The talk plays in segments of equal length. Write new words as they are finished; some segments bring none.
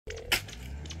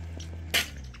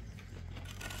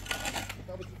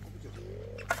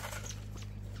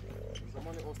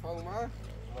اومد؟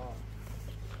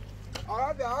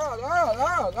 آراد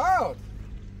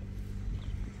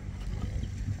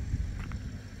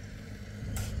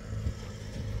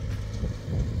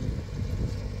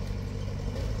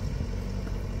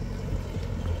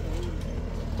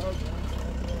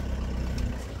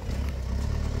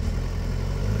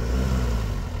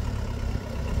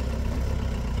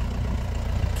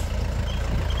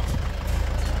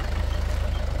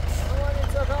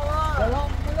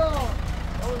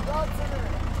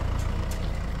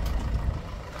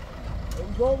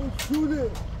Vamos tudo!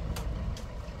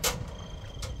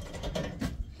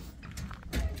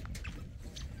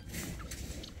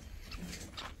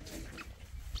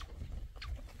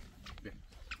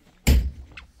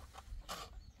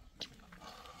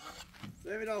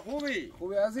 سيدنا خوبي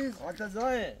خوبی عزیز؟ انت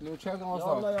زاهد نوچه کن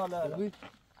يلا يلا خوبی؟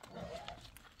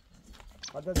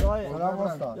 انت زاهد سلام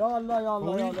استاد. يلا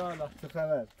يلا يلا چه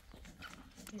خبر؟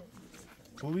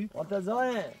 خوبی؟ انت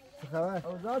زاهد چه خبر؟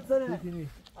 اوزاد سنه چی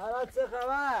اراد چه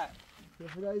خبر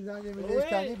سفرای زنگ میلیش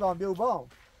کنی بام بیو بام.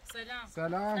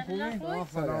 سلام خوبی؟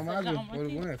 سلامت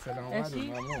قربونت سلامت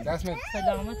ممنون دست می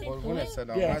سلامتی قربونت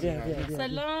سلامت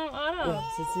سلام آراد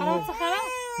آراد چه خبر؟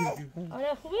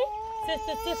 آراد خوبی؟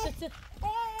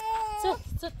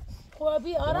 ست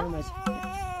خوبی آراد؟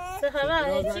 چه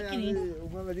خبر؟ چی کنی؟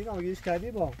 اومد مدینه آگیش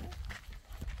کردی بام.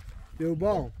 بیو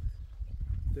بام.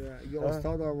 یه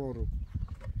استاد آمورو.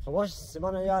 خواهش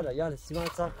سیمان یاله سیمان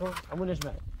صاحب کن همونش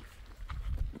من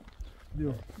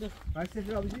بیو. من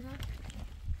سفر آبیجی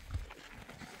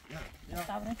نه؟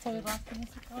 طبعا توی راست کنی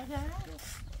سکار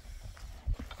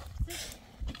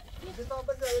یه تا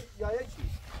بذار یا یکی.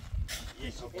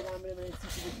 یکی خودم بریم این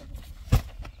چیزی بکنم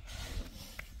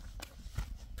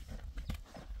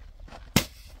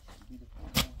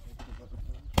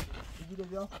بگیره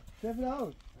بیا. سفر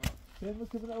آب.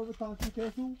 سفر آب تانسی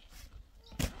کسو.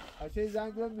 اشه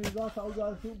زنگ رو میزان ساو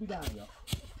دارتون بیدن یا.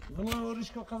 زمان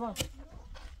ورش کن قضا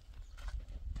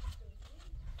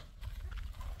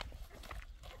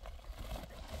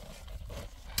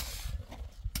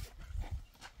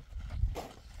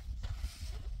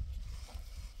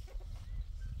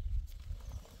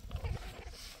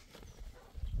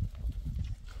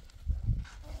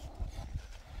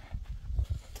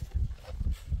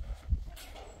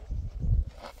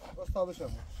استاد شما.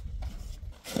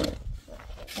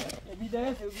 بیده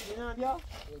نه بیا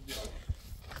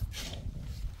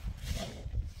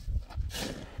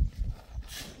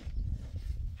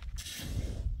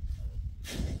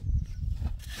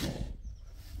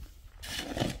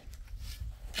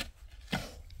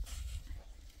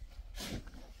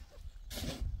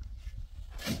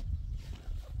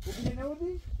خوبی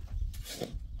نبودی؟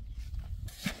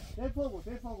 تلفن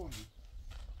کن.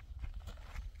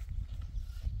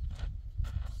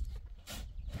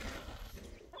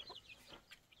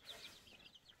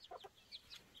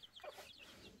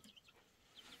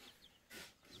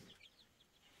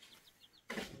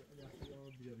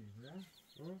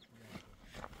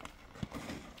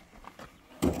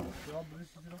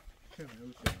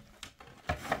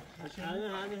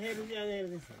 همه هی روزی هی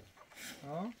روزی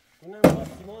ها؟ اونم با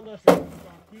سیمان داشتم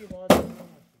ساختی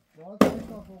باید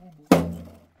تا فوقون بود.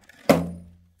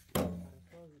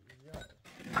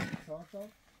 تا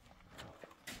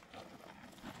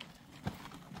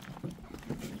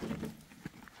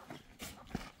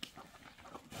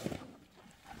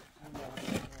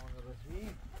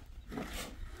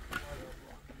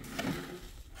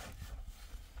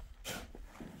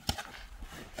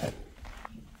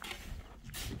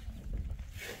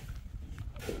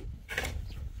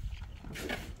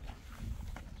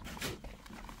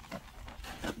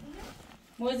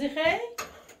موزی خیلی؟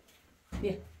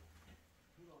 بیا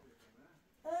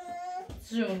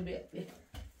جون بیا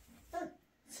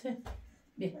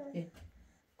بیا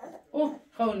اوه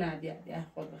خو نه بیا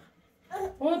خود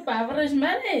بخواه اوه پاورش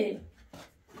منه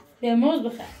بیا موز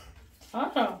بخواه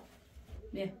آرا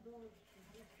بیا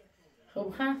خوب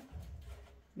بخواه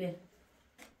بیا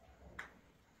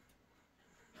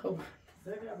خوب بخواه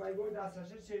سکر بایگوی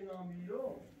دسترسی چه نامی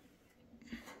رو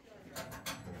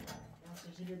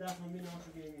دسترسی که دست نامی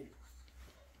ناشو بیمی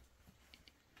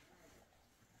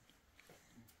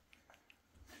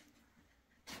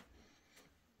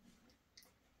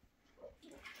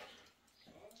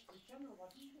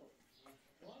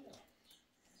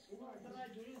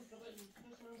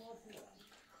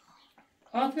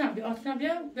آتنا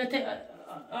بیا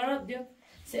آراد بیا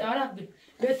آراد بیا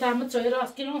بیا تامت چای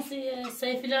راست کنون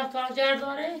سیفالله تاجر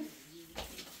داره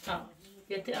ها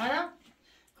بیا آراد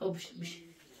خوب بش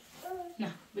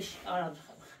نه بش آراد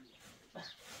بخواه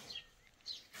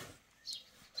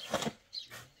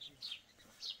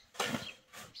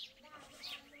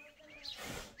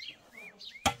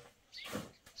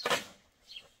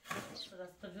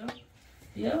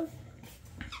يو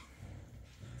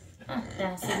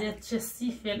تحصيلات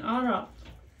السيف بين آراء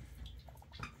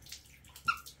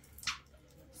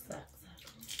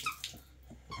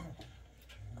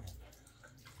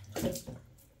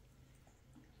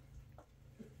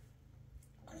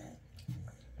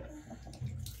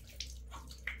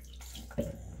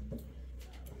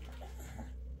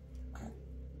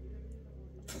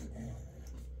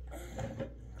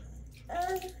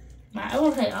مع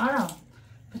أول هي آراء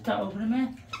بتاع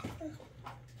أبرمة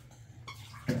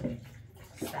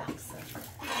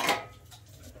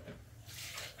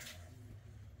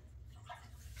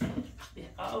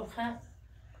أوخى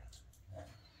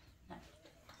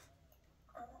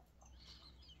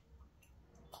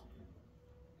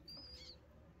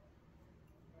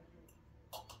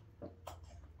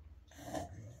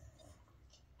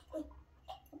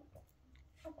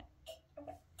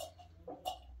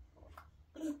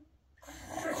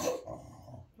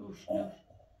نوش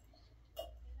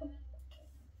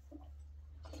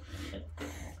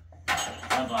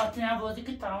باباتني عبودي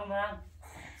كنت عمران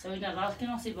سوينا غلط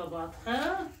كنا نصيب بابات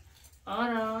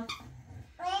آراد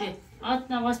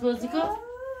عطنا بس بوزيكو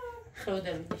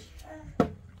خوده بيش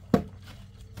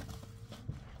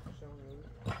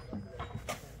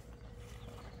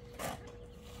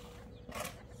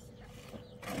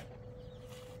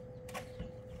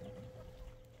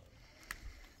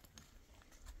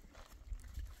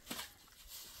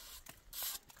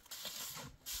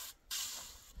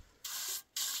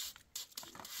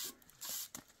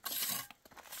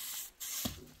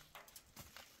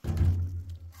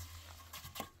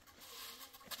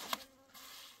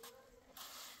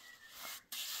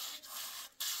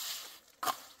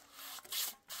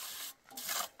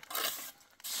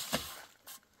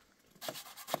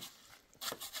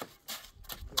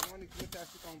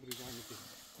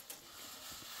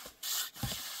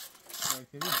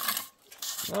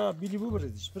بيلي بو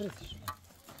بردش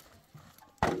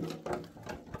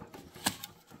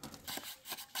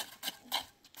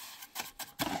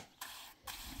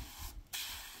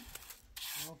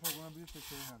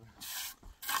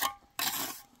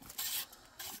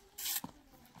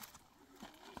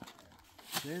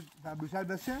ده بوشال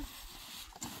بسه؟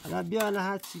 انا بیا انا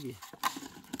هات چی بی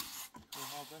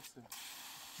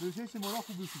بوشش مرا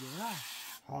خوب بوشیده نه؟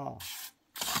 ها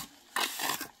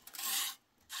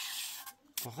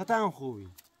فقط هم خوبی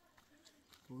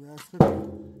خوبی هست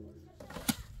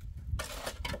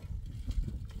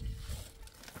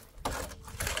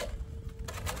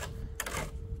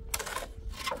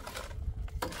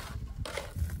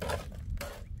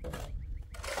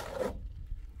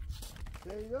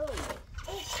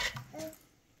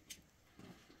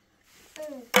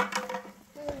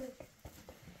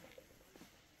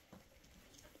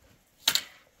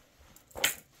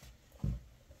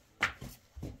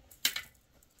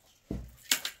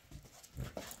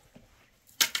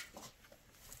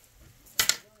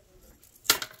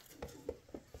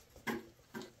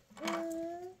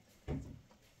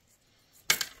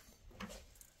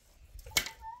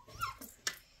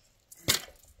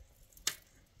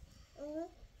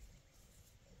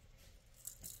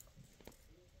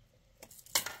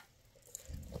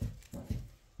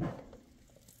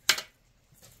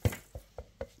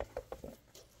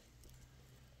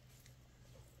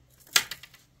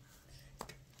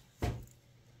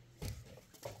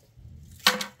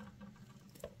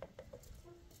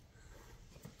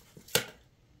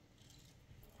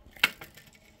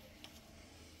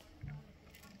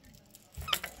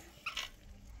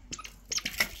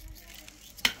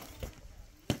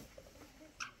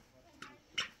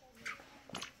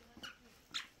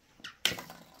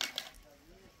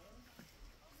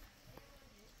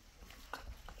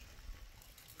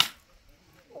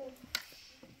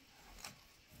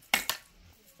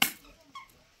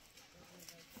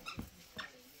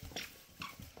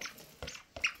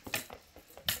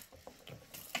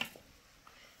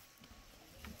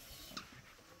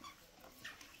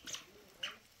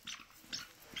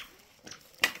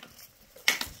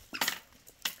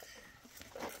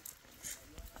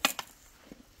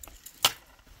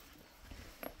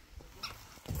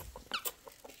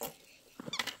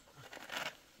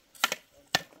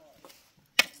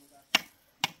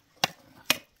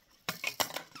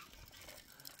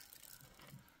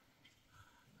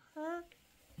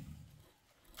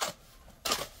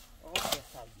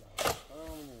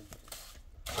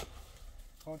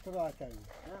كنت راح كذي.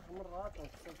 ناخ مرات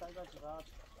استنتاجات مرات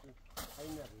هاي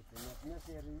نريد الناس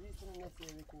يريدون الناس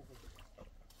يريدون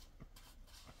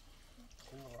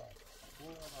مرات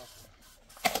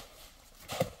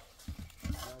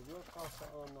ما جوت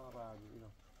خاصة أنا راضي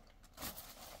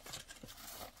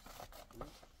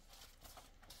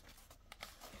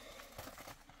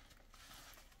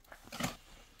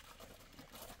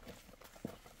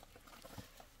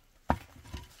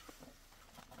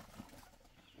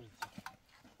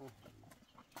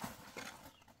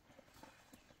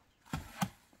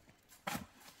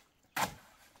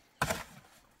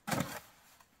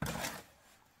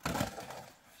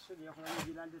يا أخوان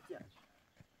جلال دتياش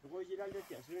بقول جلال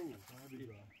دتياش رني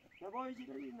ما بقول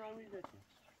جلال نامي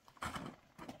دتياش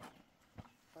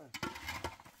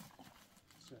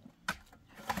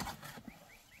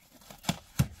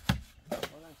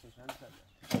والله شو هنسأل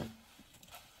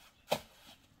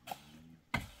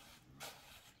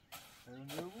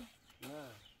لا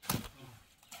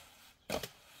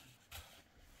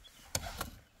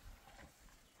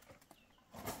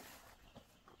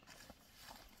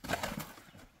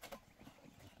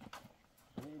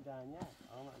دانيا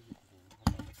أو ما أجيب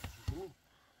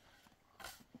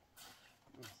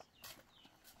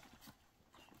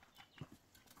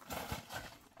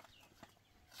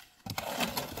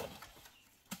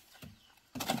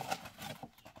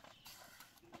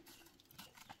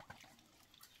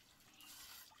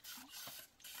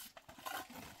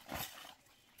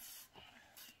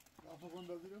فوقون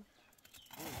بذیرم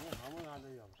همون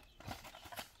عليهم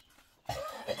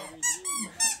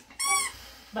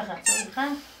بخیر سوی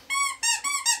بخیر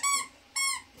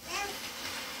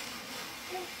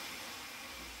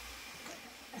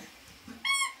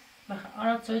بخیر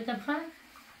آراد سوی بخیر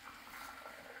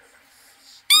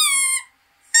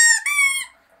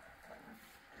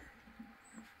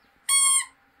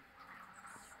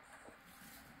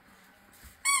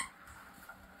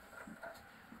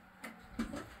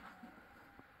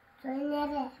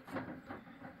Nere?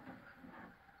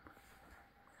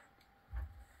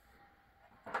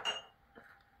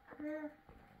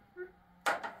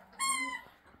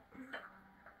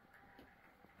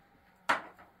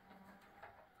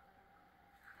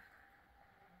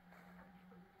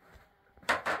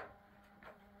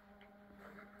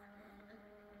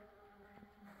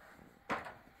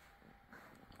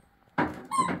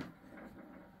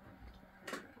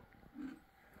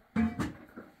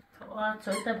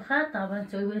 سوي طبخة طبعا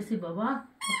سوي ويسي بابا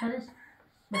بخرج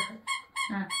بخرج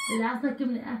العصا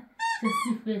كم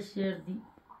تسيف الشير دي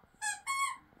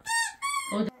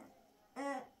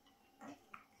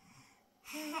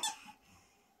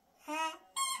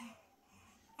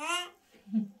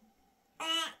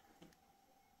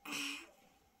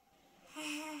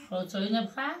او سوي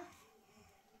نبخة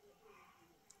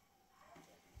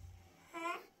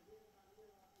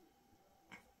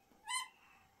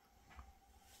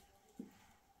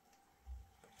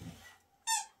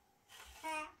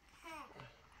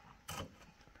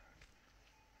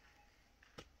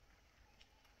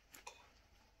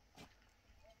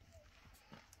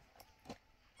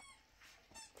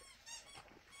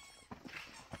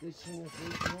Deixa-me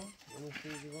ver, eu não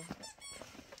sei igual.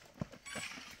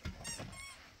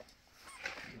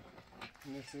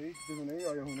 نسيت دهوني يا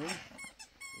هوني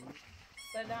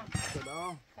سلام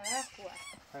سلام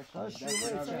أخوة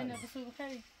سوينا بسوي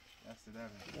بخير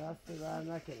دست در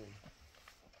نکنیم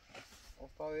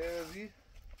افتاد یه زی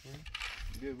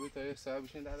بیا بود تا یه ساعت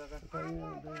بشین 10 دقیقه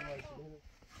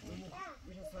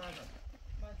میشه ساعت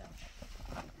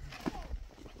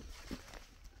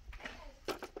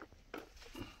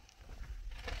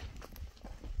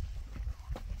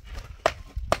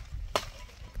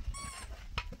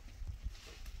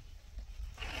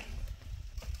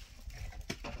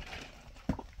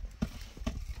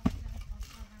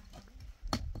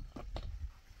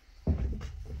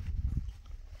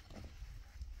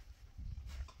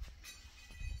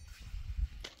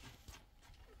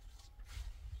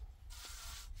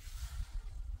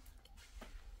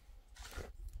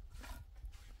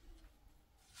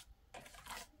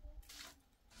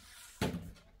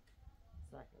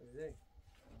زين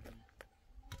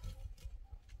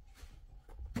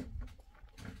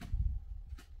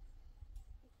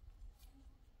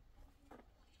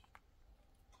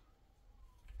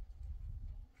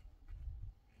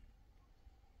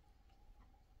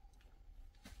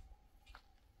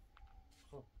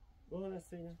برو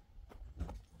نسينا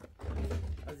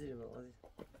عزيزي بابا عزيزي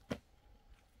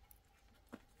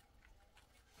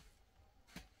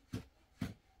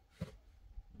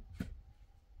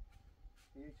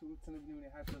یه چوب تنو بنیونی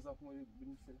هر اضافه ما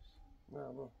بنویسش نه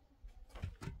بابا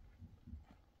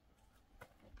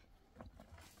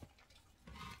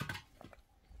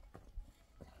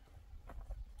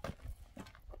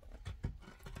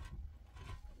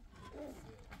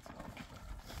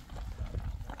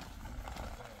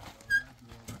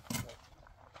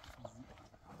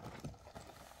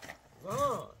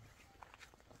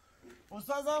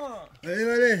استاد زمان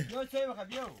ولی بیا چای بخور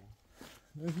بیا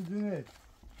نشدونه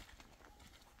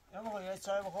یا بخور یه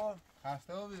چای بخور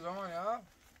خسته و بیزمان یا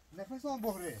نفس آن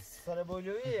بخوره سر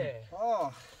بولویه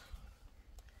آه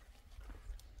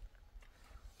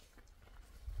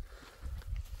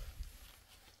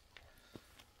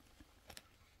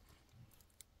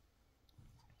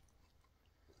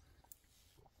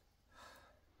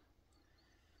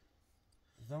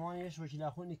زمانیش وکیل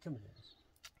خونی کمله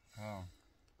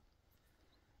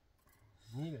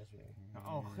نیمه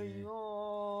آخی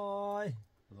وای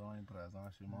زمانی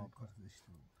برازان شما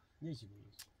نیچی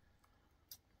بگید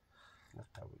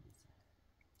نقبولید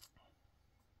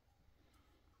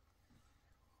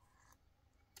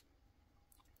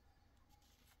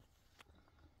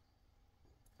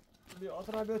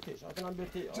آتنا بیوتیش آتنا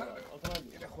بیوتی آتنا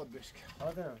بیوتی خود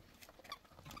بشکن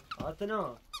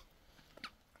آتنا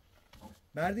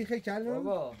بردی خیلی کلم؟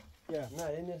 بابا نه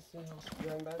یه نصفه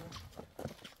بیان بعد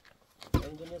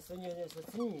اینجا نصفه یه نصفه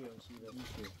تینی یا چی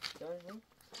میشه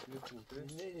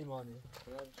نه ایمانی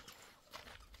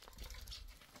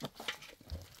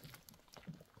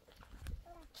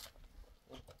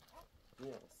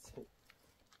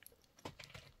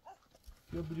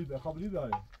بیا بری بخواب بری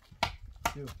بیایی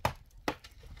بیا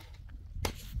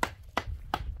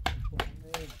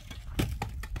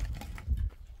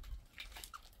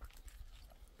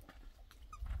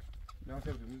نه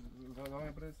شد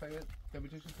زمانی برای سعید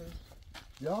کبیچه چی سعید؟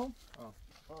 یا؟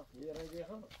 یه رنگی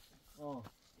ها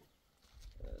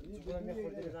این چون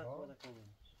میخورد بزن خورده کنم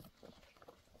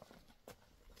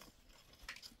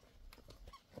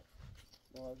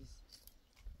نوازیست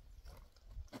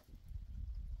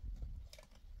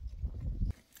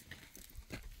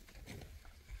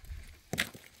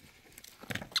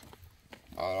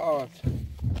آراد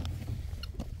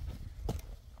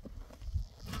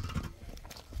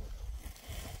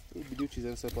این بیدیو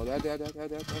چیزن سپاده هد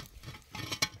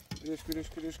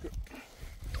کرش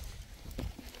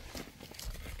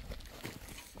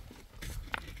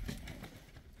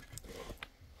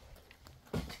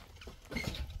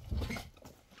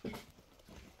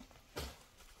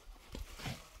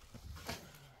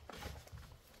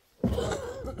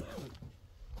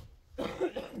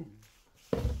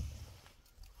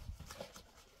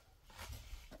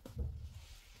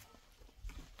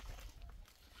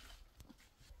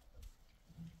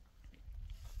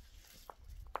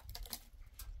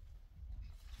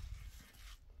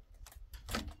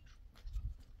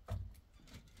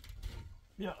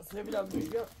بیا سیبیلم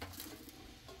بیا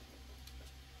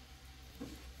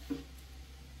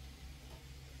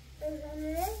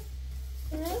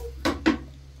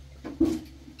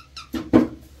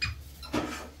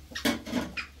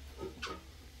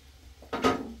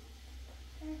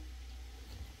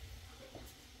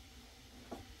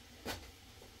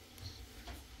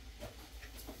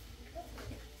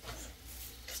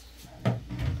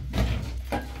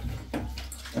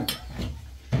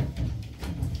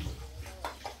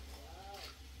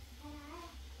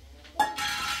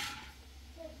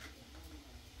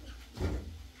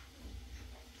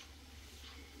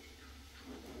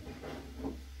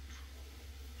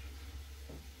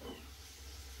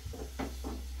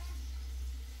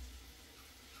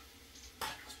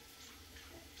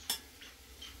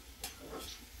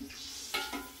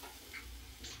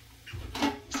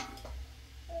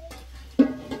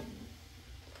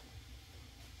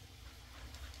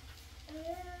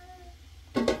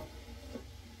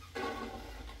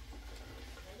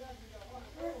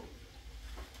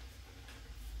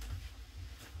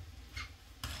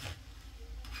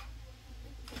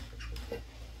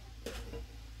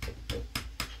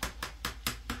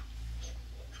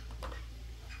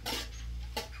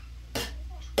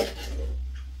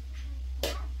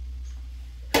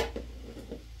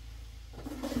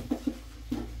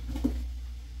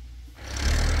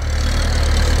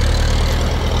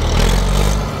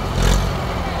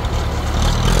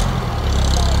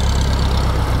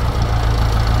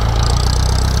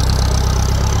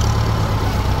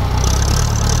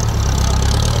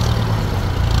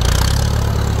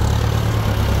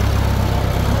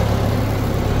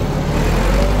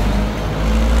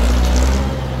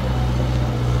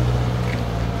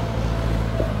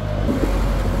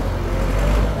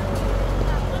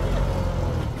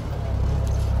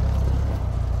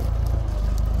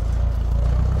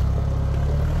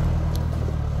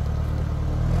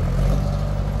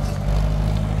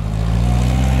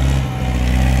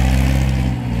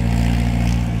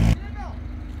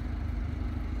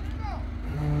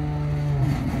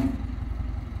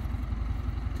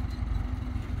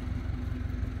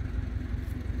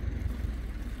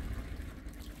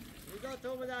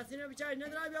تو مدرسینه بیچاره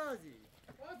نداره بیازی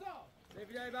استاد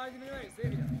سیفیلای بردی می‌نوی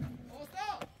سیفیلا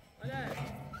استاد آره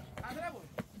حاضر بود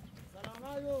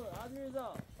سلام علیکم حاج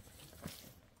میرزا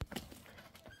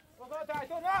استاد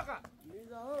تایتو ناقا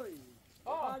میرزا هوی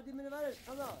بردی می‌نویش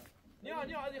خدا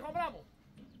نیا ازی خام برامو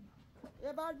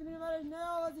یه بردی می‌نویش نه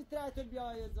آوازی ترایتل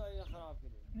بیای زای خراب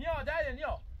کنی نیا دایره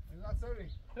نیا استاد سوری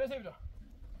سیفیلا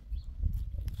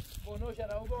بونو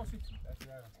شراو گون سیت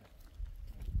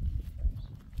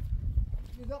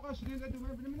إذا قشرين لا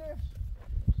دوما بالمناش.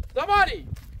 زماني.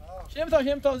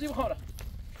 شيم توزي بخوره.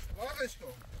 واضح شو.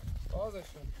 واضح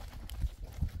شو.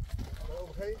 أو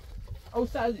بخير. أو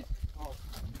سعدي.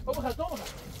 أو بخير تو بخير.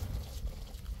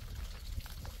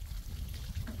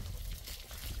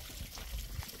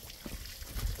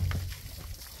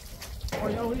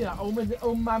 أو هنا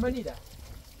أو مع منيدة.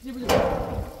 جيب لي.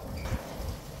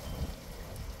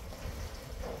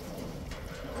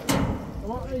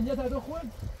 إنجت هذا خوي.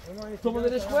 ثم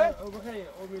درش خوي. أو بخير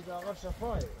أو بيزاغر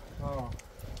شفاي.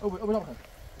 أو بخير.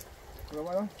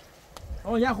 ولا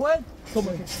أو يا خوي. ثم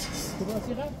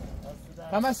سيغا.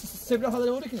 خمس سبلا هذا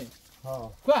اللي وريكني.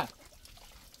 كوا.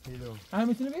 كيلو. أهم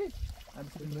مثل بيه.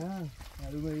 لا.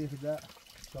 معلومة هي كذا.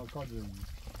 شو قادر.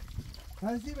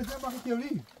 هذه مثلا باقي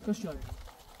تيولي. كش يعني.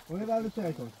 وين بعد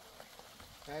بتاعتهم؟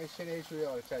 هاي الشيء شو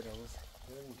يا رجال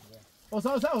بس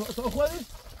أو خوالي.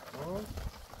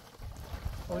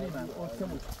 أولي ما أو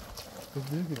تموت.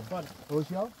 تبدين كده. فار. أول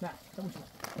شيء؟ نعم تموت.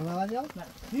 أنا غادي؟ نعم.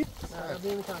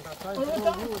 أبين كان كاي.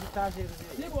 أولي تاجر.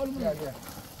 سيب أولي من.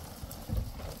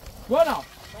 وانا.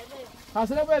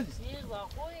 حاصل أبو يلدي.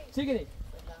 سيجري.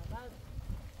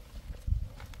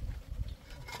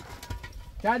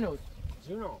 كانوت.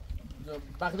 شنو؟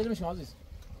 باخذ مش عزيز.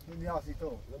 نياسي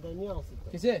تو. بدي نياسي.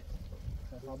 كيسه؟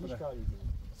 مش كاري.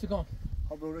 سكون.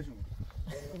 خبروا ليش؟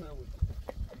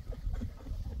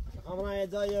 أنا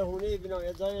يجاي هوني بنا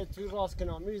يجاي توی راست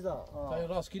کنم میرزا. تای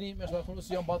راست کنیم مش باید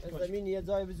خلوص یام باد کنیم. زمین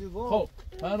یجاي بزوبان. خب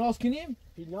من راست کنیم.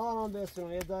 پیلان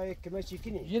بسون یجاي کمشی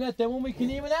کنیم. یه تموم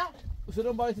کنیم نه؟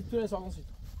 وسرم باید تو ساعت شد.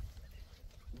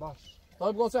 باش.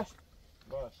 طيب قول صح.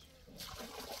 باش.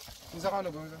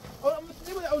 زغانو بقول أو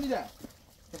نبغى أولي ده.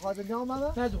 تقعد اليوم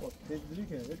هذا؟ لا تدخل. تدري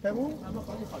كذا. تبون؟ أنا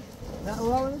خليه خالد. لا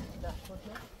ولا؟ لا.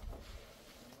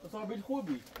 صار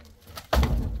بالخوبي.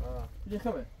 اللي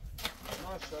خبر.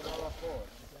 ما شاء الله فوق.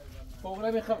 فوق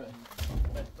لا بيخبر.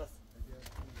 بس.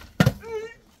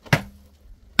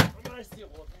 ما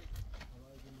يستيقظ.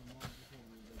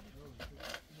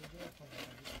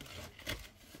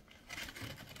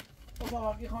 والله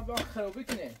باقي خان بأخر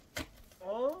وبكنه.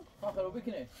 آخر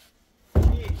وبكنه.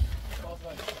 إيه.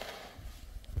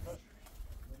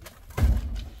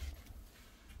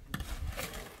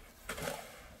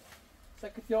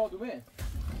 سكت يا ولد وين؟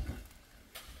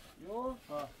 يو.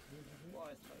 ها.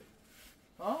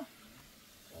 ها؟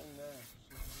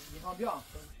 يخان بيع.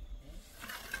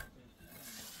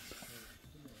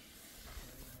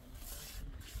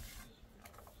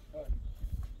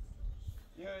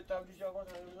 يو تابلي جاكوت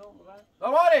هنوم بعد.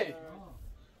 زماني.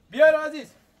 بيا عزيز.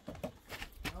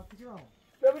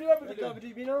 ببري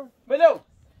تابلي بينا. بلو.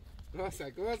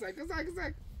 وسك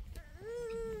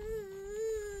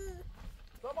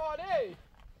زماني.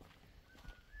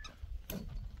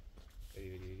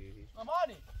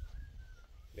 زماني.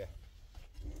 Yeah.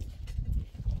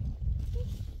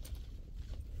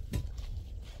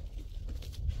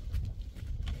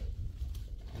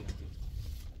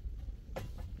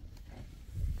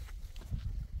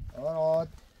 أراد.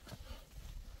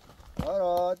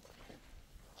 أراد.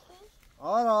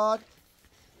 أراد.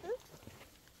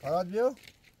 أراد بيو؟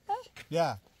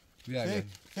 يا. بیا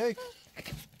هيك.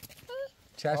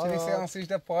 چشمی سیانسیش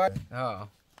ده پای ها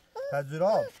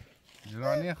تجربة.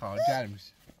 جرانی خواه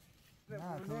گرمش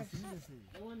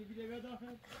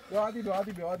عادی بیو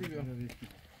عادی بیو عادی بیو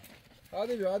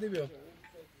عادی بیو عادی بیو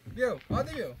بیو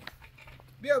عادی بیو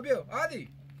بیو بیو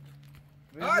عادی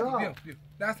عادی بیو بیو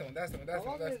دستمون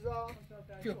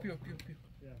بیو بیو بیو بیو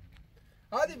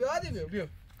عادی بیو عادی بیو بیو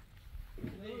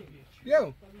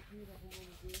بیو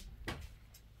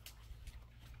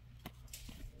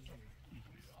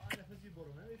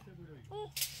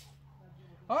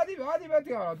عادي عادي بيتي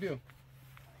يا بيو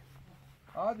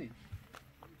عادي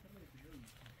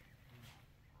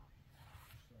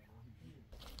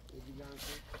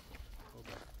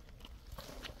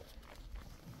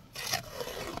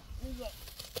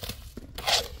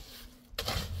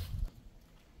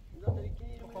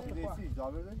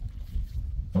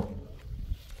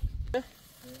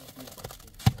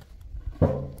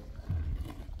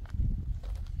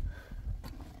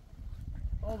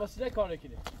بس لا كان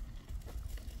كده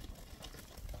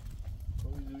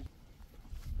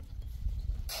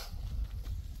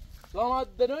لا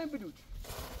دنوين بدود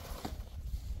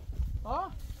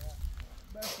ها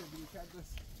بس بدود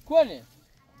بس كوني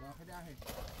داخل هيك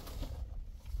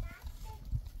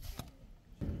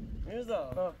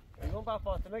میرزا میگم با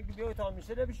فاطمه که بیای تا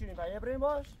میشه ده بشینیم و یه بریم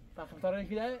باش تاخذ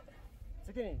كده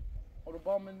سکنی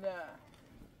ربما من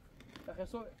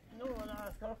تاخذ نو انا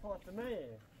عسكر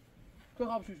فاطمه كل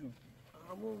خاب شو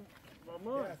همون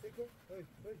ماما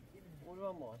قول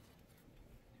ماما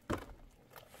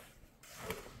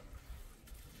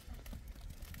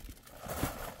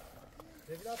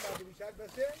سفلا ساعتی بیشتر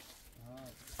بسه؟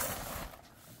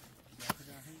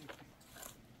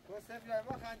 تو سفلا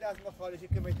ما خنده از مخالشی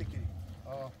که میتکنی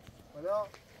ولا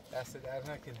دست در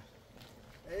نکنه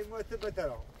ای موت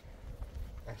بترام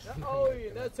نه اوی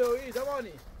نه تویی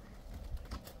زمانی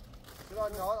چرا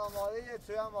نهار آماده یه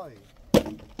توی آماده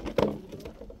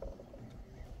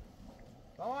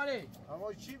زمانی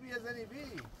اما چی بیزنی بی؟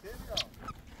 سفلا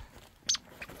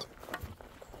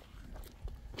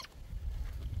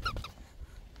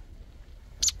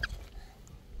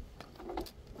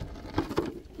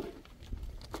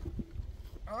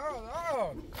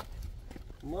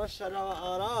ماشاءالله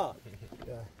آراد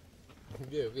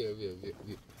بیا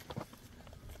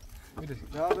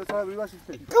نه بسار بی باشید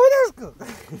سفلا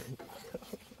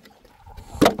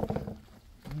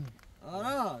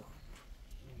آراد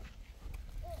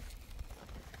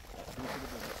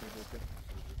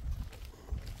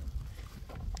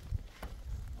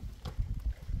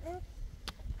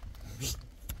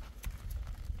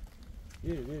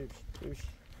yürü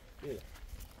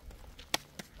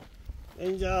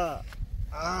اینجا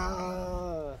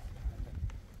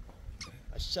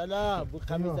السلام بو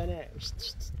خمیزنه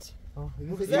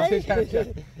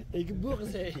بغزه ایک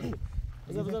بغزه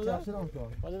بزا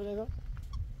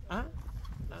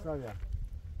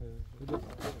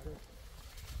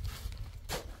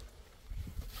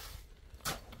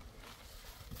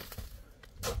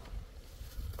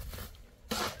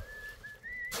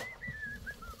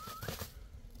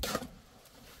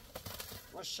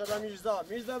ماشاءالله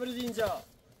میرزا برید اینجا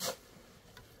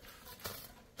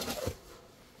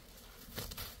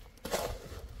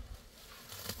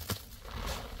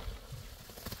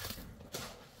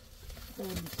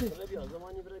بره بیا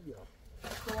زمانی بره بیا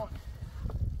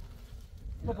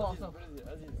بابا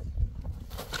عزیز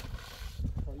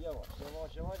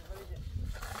یواش برید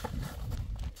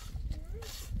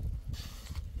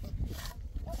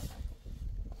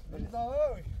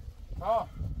بریزاوی ها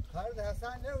خرد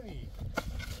حسن نونی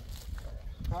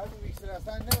خرد ویکسر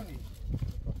حسن نونی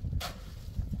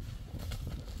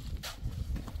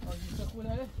آجی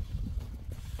سخونه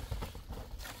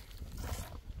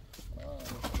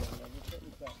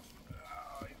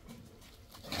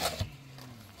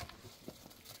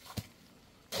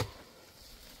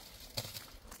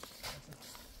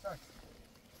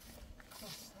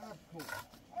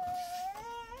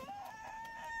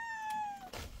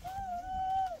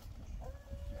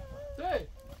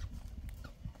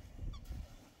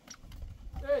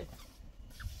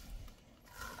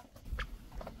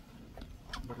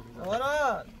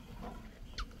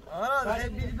آراد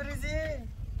خیلی بریزی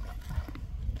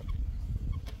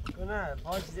کنه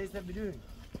پاش زیست بدون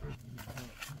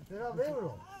چرا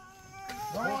ببرو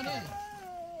زمانی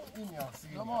این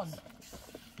یاسی زمانی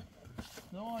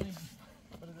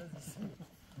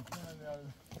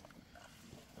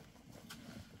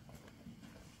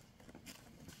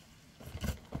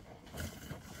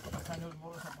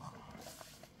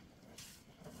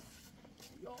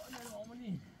یا نه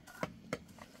زمانی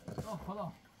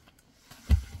خدا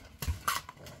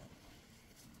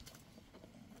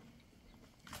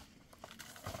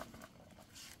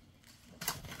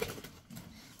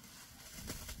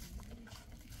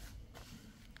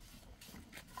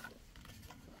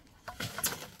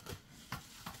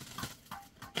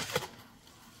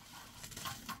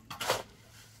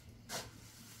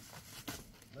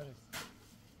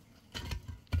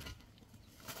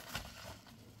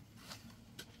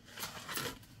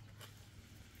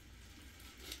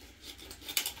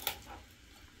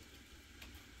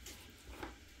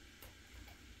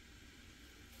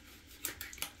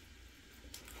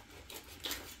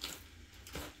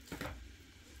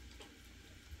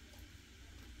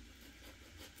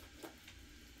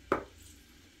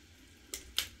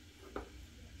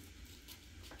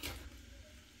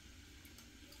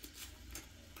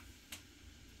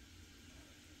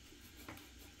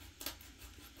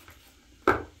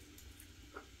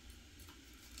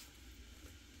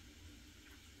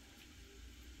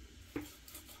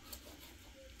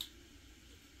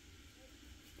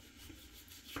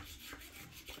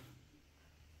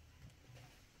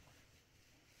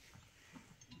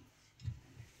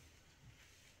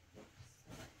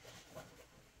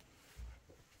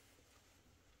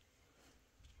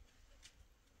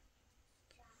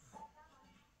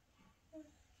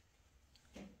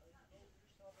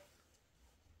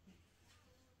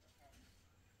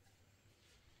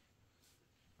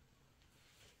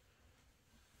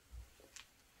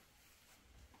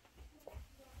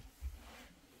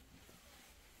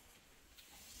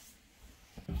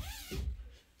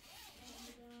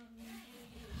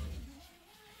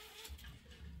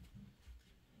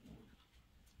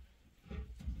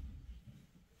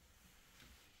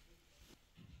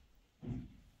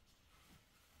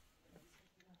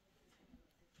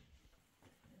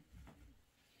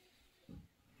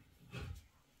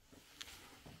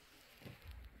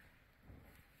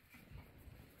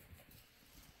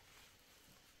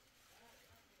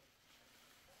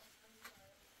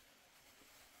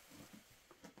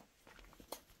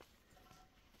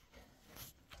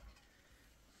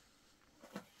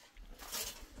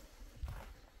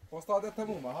استاد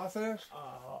تمومه ها سرش؟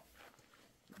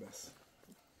 بس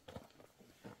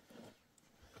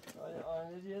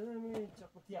آن دیدم چه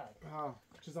قطعه ها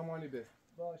چه زمانی به؟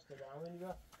 باش تا عملی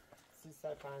با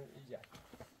 305 ایجاد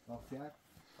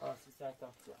تاکسیک 300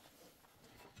 تاکسی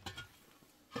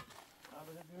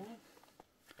آبله بیونی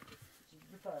چی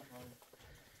بطرف هایی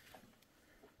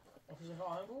آخه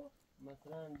خواهم بود؟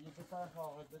 مثلا یه بطرف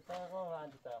ها دو طرف ها و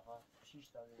اند طرف ها 6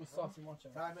 تا استاد سیمان چه؟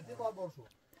 سرمتی باید برشو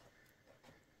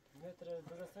متر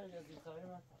درسته یا زیر ساری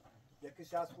من یکی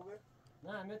 60 خوبه؟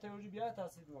 نه متر اونجا بیاد تا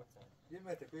 30 متر یه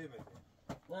متر که یه متر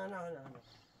نه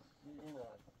این نه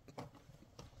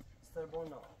استربون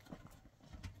نه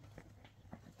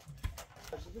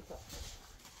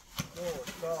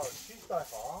دو 6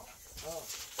 طرف ها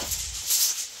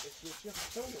چی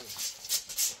خواهد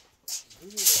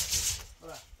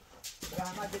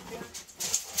رحمت بکن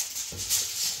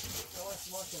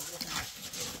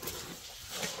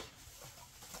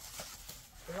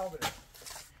بگاه بره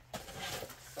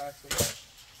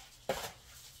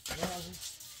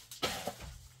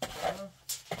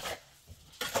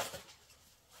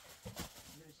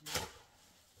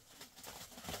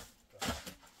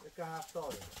یکی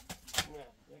 70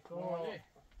 نه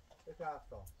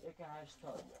یکی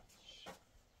 70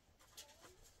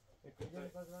 یکی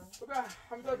 80 بگه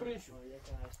همدار برینشو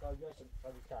یکی 80 بیاش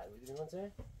قبل تر بودی من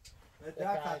چه؟ یکی 10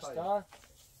 80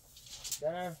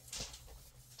 ده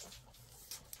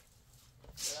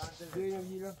بیایم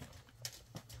گیرم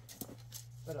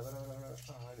برا همینه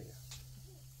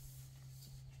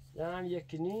هم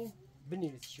یکی نیم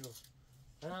بنویس شو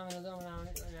هم ندام هم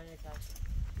یک هست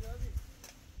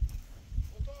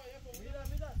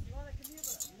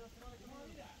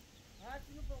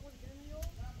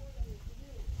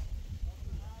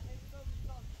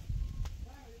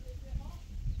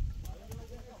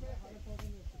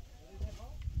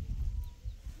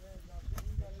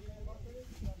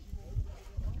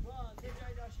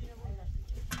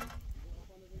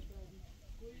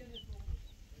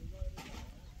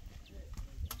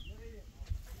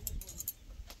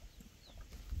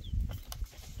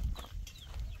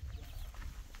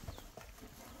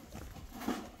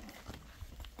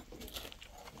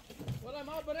ولا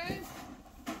ما برين؟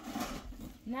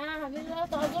 نه لا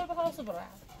تهزر بخلاص برا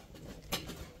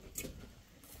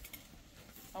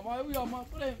اما ويا ما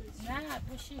برين نه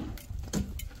بوشی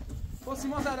بس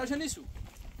ما سراش نیسو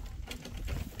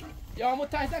یا مو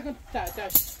تحت کن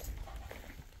تحت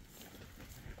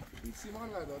سیمان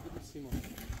نداده بود سیمان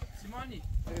سیمانی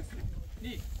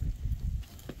نی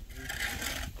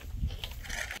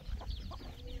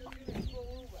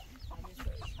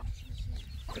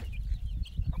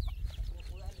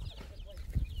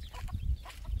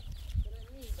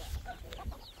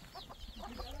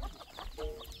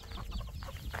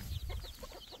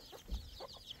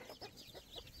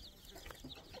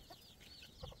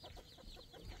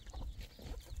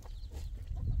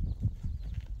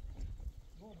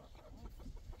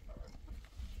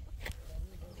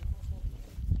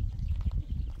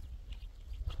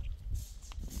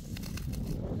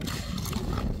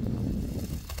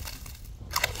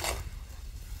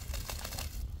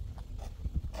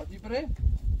برين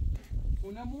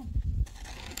ونمو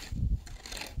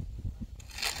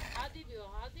عادی بیو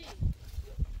عادی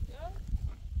یا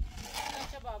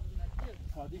شباب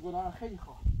من هذه قرآن خیلی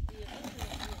خواه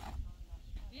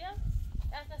بیا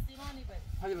تحت سیمانی بری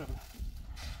هذه برا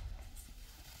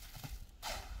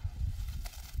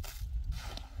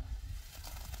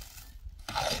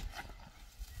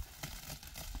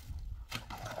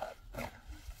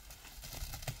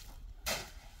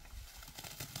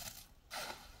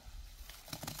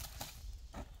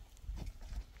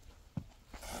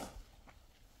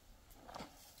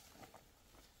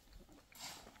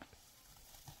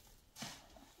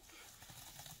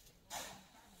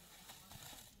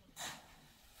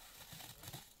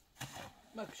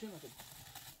ما كشي ما تبي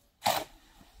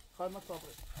خال ما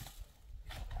تصبري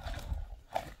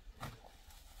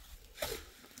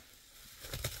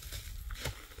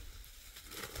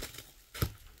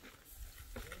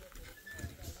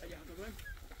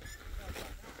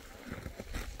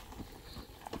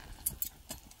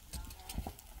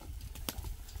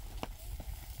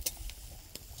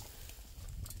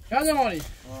يا زماني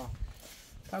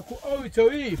تاكو اوي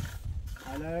توي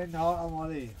الان نهار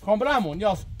آماده كامبرامون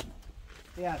ياس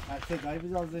یه خرچه گاهی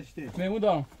بزار زشته ميمون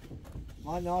دارم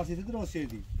ما نهار سیده درست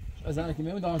شدی ازانا كي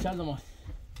ميمون دارم شهر زمان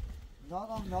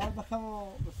نهار بخم و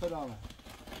بسلامه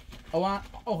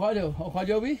او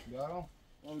خاليو بي دارم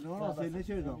نهار سیده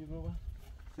شدم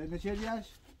سیده شدیش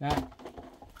نعم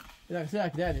إذا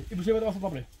ساك داري يبغى شيء بدو أصلا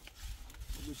طبري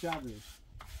بشعبش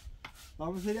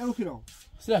خاموسری او کیلو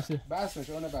سلام بس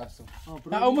میشه اون بس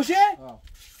نه اون میشه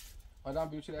آدم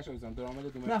بیوچه داشت اوزم درامل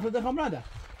دومه نه خود خام نده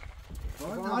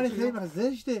نهاری خیلی من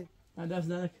زشته من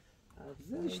دست نک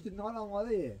زشته نهار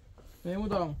آماده میمون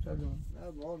دارم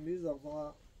نه با میرزا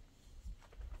ما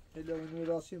خیلی اونو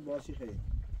راستیم باشی خیلی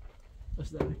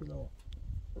بس در نک دارم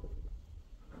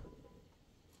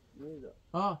میرزا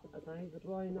ها اصلا این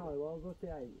رای نه و گفتی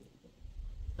ای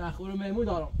نه خورو میمون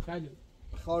دارم خیلی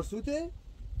خارسوته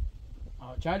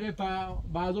چاله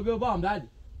بعضو بیا با هم دادی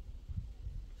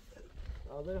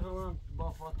آدر هم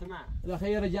با فاطمه لا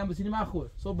خیر جنب بسینی ما خور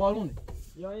صبح بارونه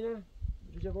یا اینه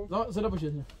بجا لا سلام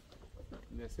باشه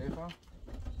نه سیفا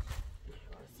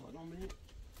سلام منی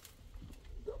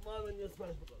ما من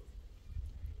یسمعش بکنم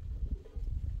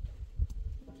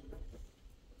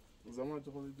زمان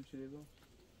تو خودت بیوچه دیدم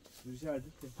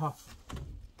ها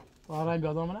آره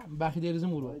بیادم نه بخی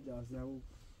دیرزم رو جاسمو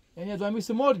یعنی از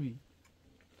میست مار بی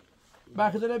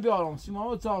بخی داره بیارم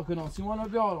سیمانو تا کنم سیمانو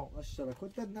بیارم ماشاءالله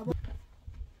كنت نبا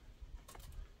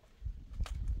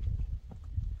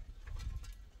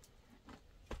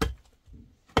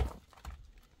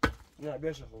نه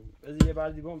بشخم از یه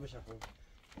بردی بام بشخم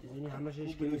یعنی همش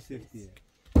اشکال سفتیه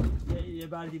یه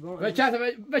بردی بام و چند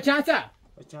تا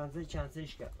چند تا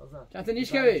اشکال چند تا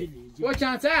نیش که و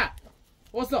چند تا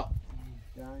وستا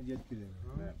yani jet bile.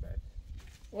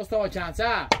 وستا و چند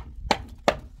تا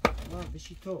ما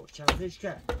بشی تو چند تا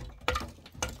اشکال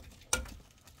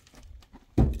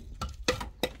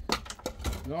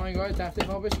نه اینگاه تخته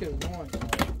خوابش کرد نه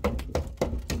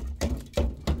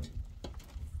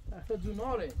تخته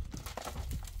دوناره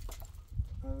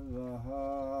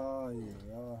راهای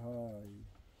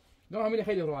نه همین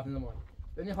خیلی راحت نمونه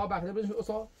یعنی خواب بخته بزنش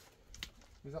اصلا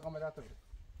میزا قاملات رو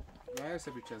زمان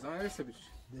هرسه بیچه زمان هرسه بیچه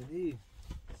دهی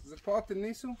زپات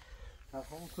نیسو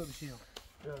تفاهم تو بشیم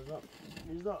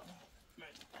میرزا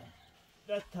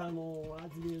ده تمام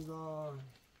از میرزا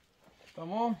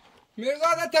تمام میرزا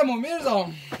ده تموم میرزا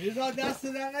میرزا دست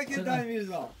در نکن دای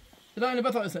میرزا لا اینو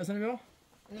بطل اسم بیا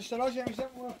اشتراک همیشه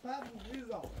موفق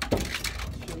میرزا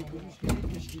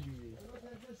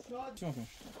شما کن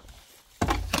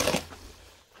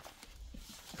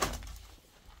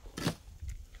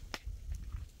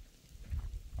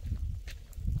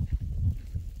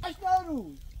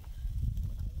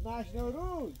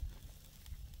نوروز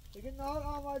دیگه نهار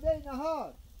آماده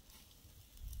نهار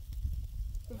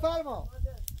بفرما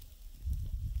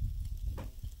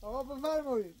آقا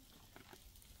بفرمایید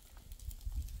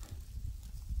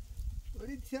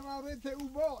برید تمرت او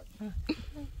باش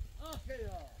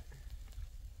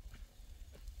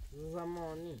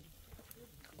زمانی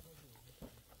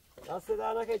دست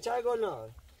در نکن چای گل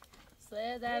نار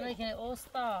سه در نکنه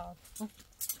استاد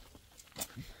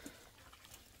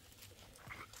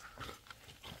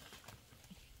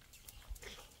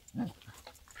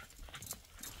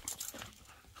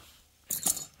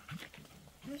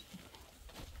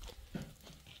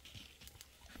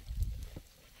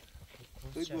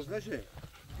توی بوز نشه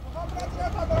آقا برات یا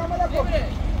تا درامل کن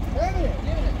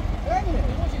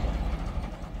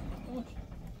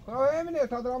امینه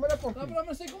تا درامل کن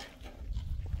برام سیکو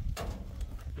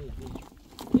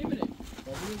یمنه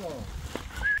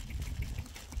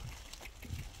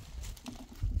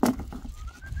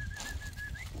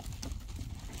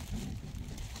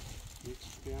هیچ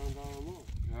بیان دارمو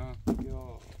ها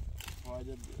یا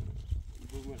فایده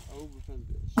بومر او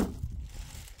بفلدش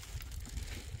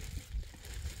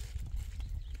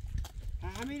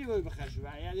همینی باید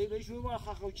بخشو یعنی بهشون با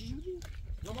خاخو چی شدی؟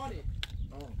 نمانی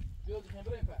بیا دیگه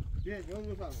بریم پر بیا جون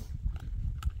بفرما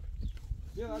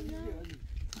بیا عزیز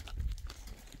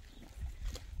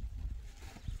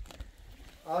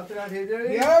آتنا هیدری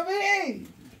بیا بی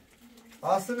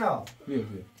آسنا بیا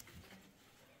بیا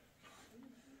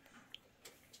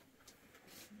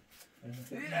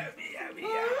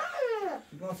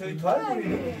نه سوی توال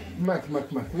کنید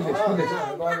مک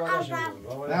ویدش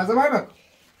نه زمان مک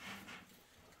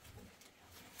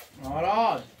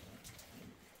آراد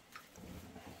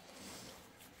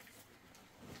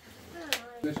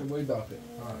نشه باید داخل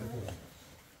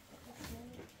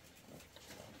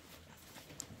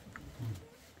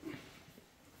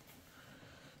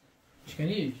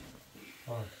چکنی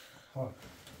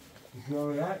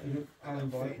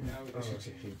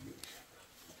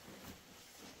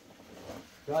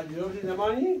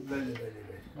زمانی؟ بله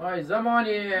وای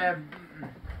زمانی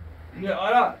نه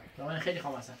آراد زمانی خیلی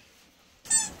خواب هستن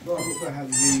باقو به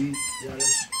حضی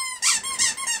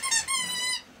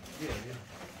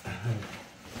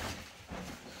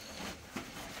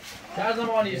چه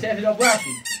زمانی سیفی دا باشی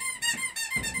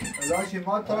لاشی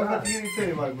ما طرف دیگه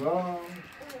نیسته باید برا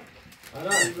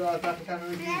آراد برا تخت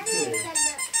کنوی نیسته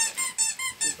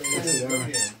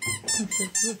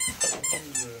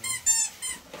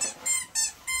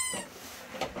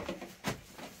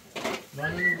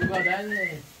من بگو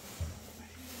دنی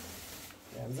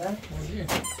یازده موجی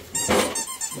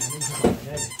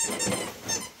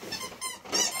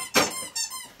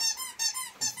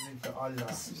الله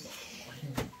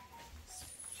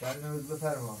شاید نوز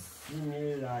بفرما بسم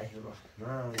الله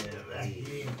الرحمن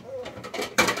الرحیم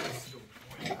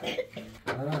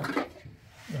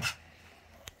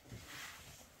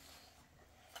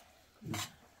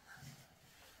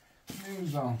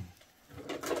نمیزم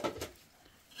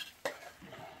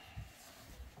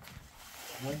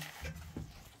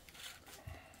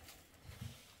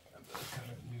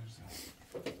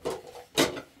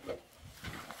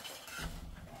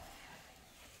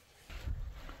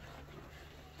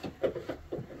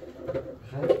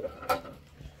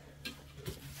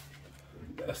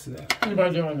این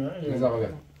بچه منه نزا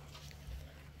بگه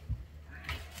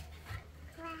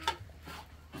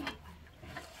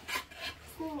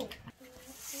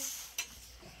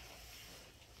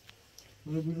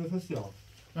رو بیرون نفس یا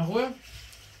نه خوبه؟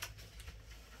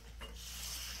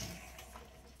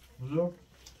 بزرگ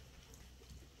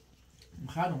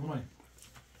مخدم اونایی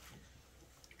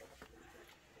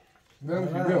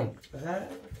بیام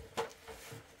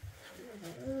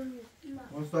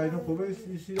مستعین خوبه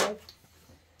ایسی داد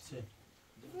چه؟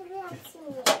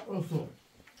 اصول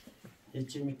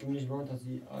هیچی میکنیش با اون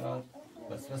تصویر آراد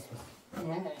بس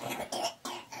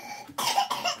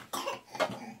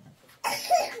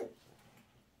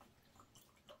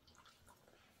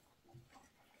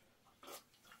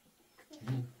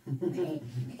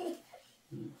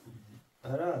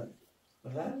آراد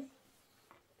بخیر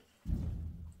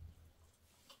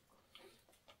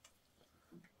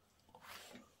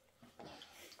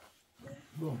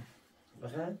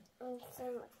بخیر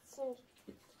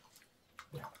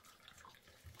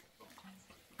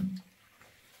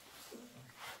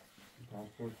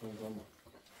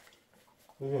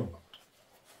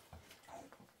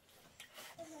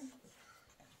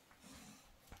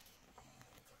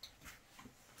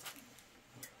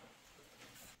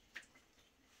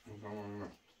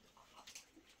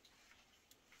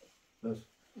بس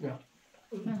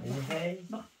بخیر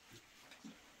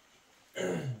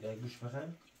یا گوش بخیر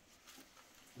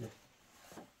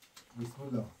بسم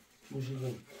الله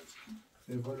موشیدون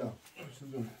سیفالله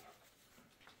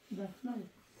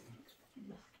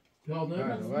پیاد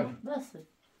نه؟ بس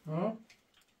ها؟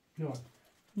 پیاد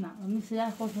نه مثل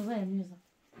خوش به میزم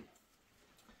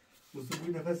بسو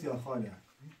بی نفس یا خاله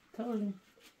تقول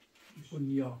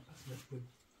اونیا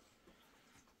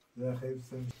ده خیلی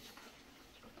سن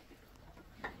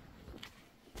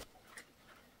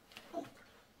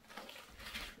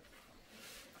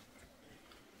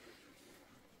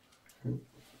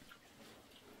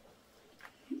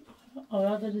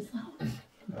آراد ریسم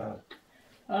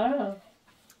آراد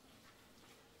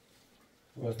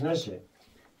باز نشه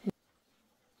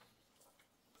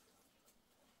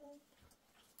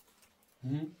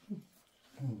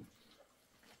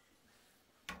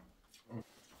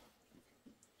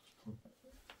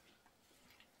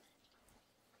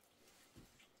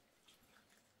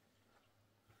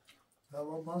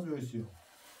Tamam az ölçüyor.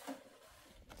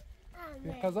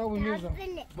 قضا و میزم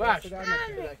باش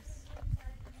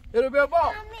برو بیا با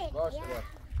باش باش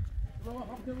بابا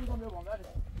هفته بودم بیا با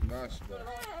باش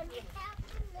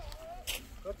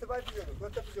Kötü bay biliyorum.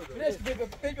 Kötü biliyorum. برش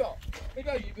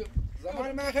بیا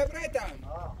زمان من خبرتم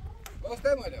Ha.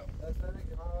 گفتم ولی Ben sana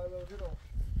ki ha öyle oluyor.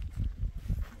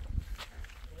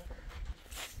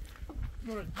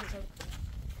 برو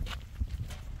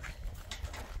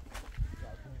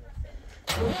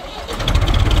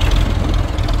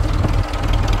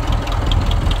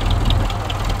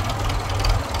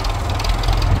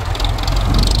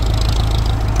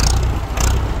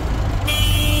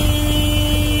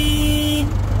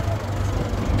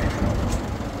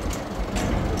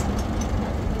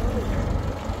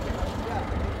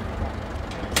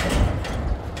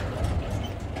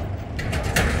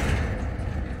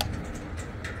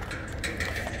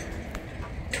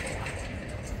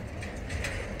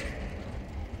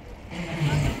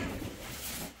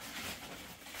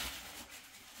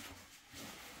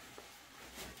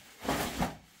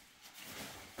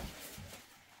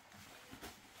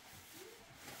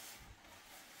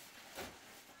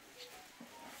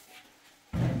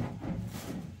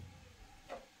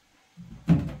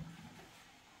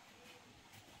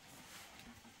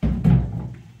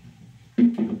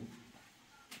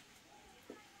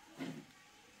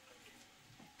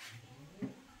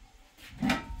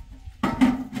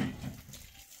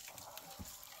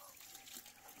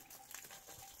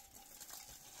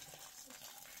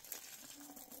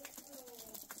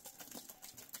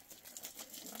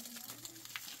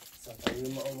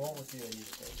قربان بسیاری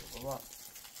بابا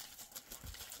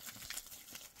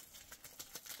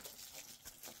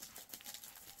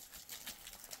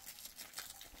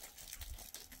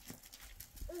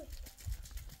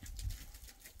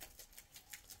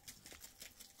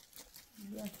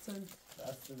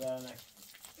دست در نکن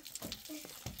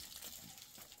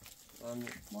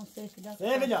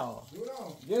سیفلا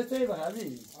یه تیبه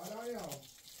حبیب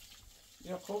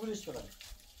یا قبلش کنم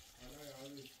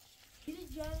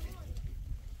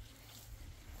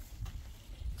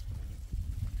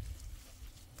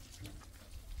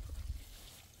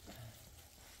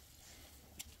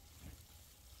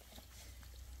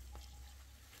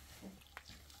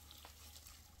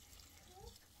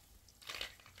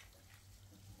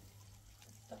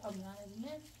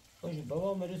خوش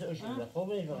بابا مریض اشوده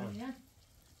خوب نیفهم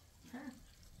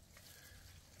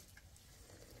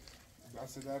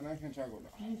دست در نکن چه گلا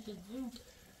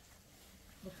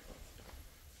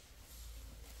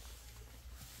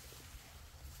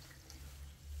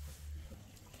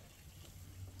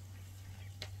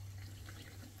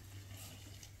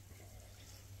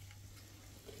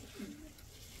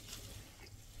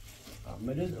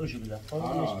مریض اشوده خوب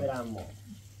نیش برم ما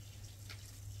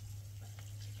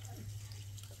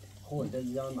خود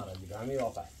دلیان مرا دیگه همین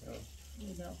واقع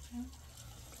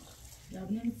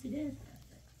یاد نمیسیده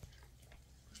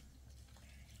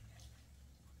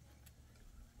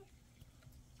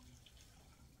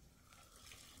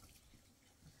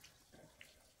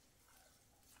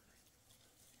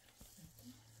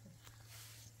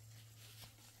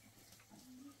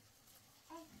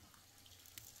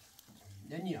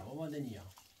دنیا بابا دنیا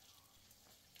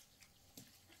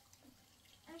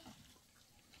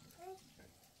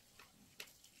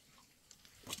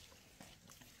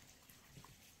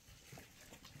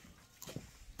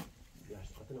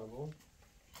بابا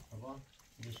بابا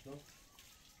نشکن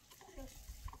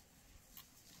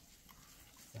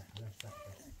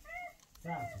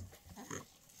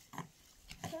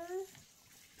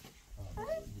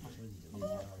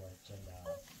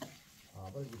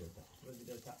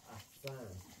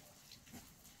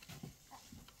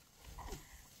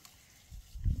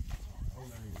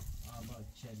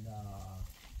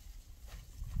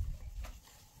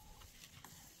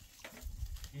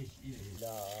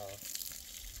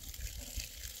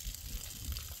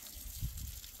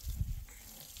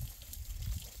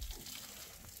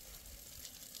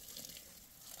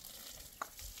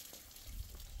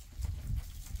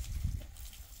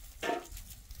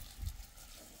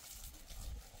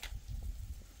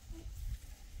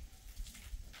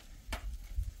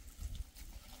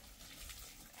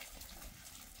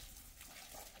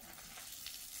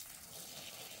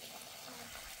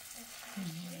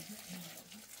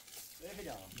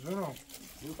جونم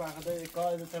این فقط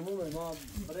کار تمومه ما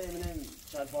برای منم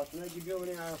در فاطمه که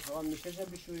بیاوریم خواهم میشه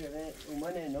بشوره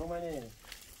اومنه نومنه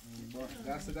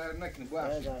دست در نکنه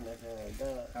باش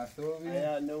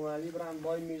یا نومالی برام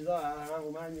بای میرزا هم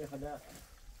اومن میخواد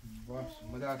باش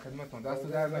مدار خدمتون دست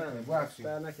در نکنه باش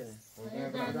در نکنه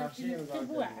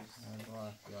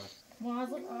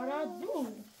مواظب آراد دو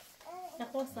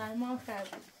تخوا سلمان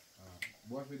خرد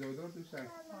باش بیدو دوشن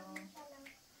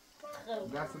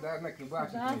دست در نکنه باش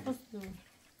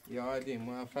یا عادی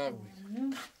موفق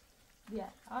بید بیا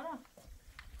آراد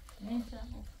نیسته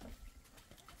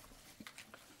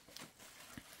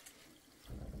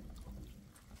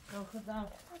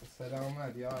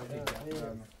سلامت یا عادی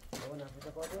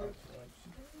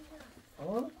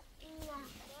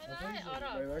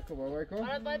بای بای کو بای بای کو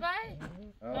آراد بای بای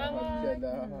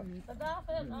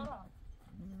خداحافظ آراد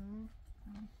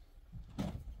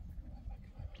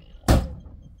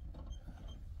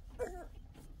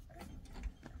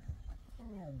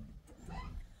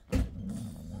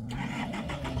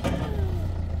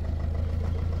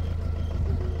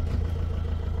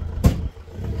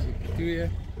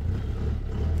تویه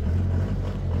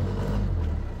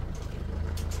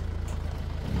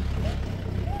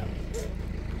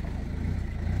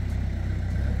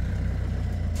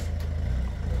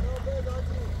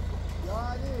یا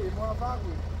علی موفق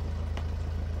بود